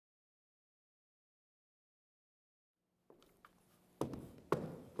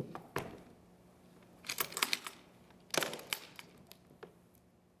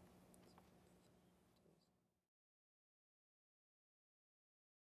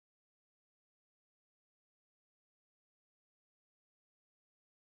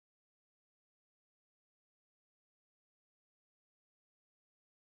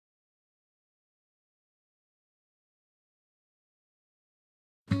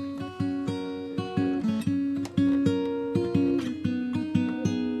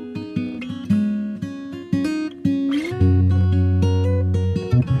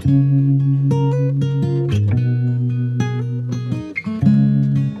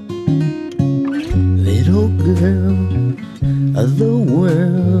girl of the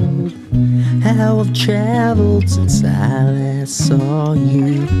world. How I've traveled since I last saw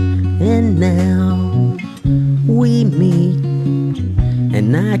you, and now we meet,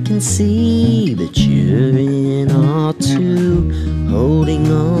 and I can see that you're in all too,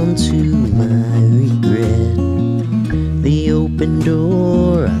 holding on to my regret. The open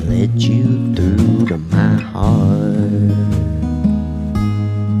door I let you through to my heart.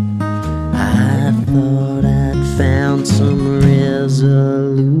 I thought I'd found some resolution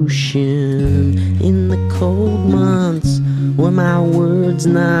in the cold months, were my words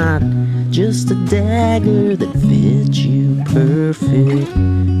not just a dagger that fit you perfect?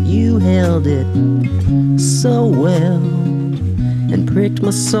 You held it so well and pricked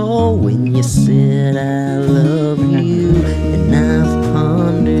my soul when you said I love you. And I've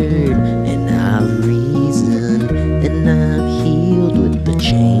pondered and I've reasoned and I've healed with the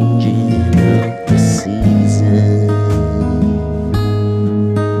changing of the season.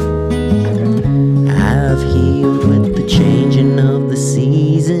 I've healed with the changing of the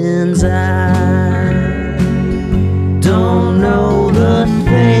seasons. I don't know the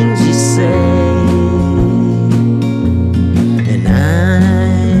things you say, and I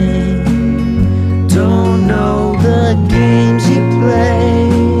don't know the games you play.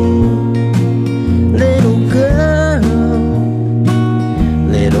 Little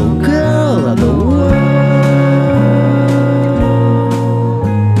girl of the world.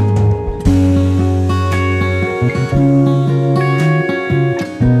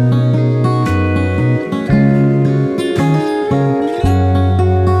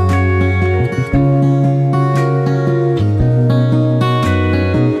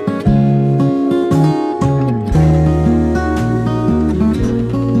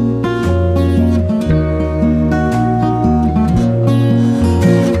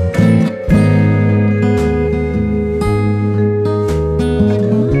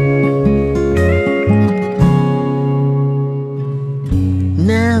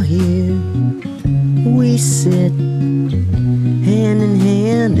 Now here we sit, hand in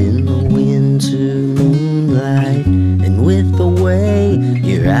hand in the winter moonlight, and with the way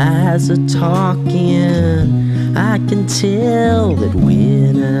your eyes are talking, I can tell that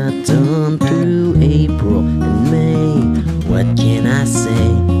we're not done through April and May. What can I say?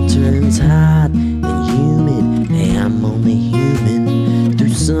 Turns hot and humid. Hey, I'm only human.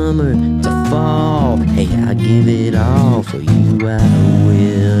 Through summer to fall, hey, I give it all for you, I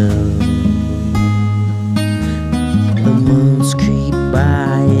will. The months creep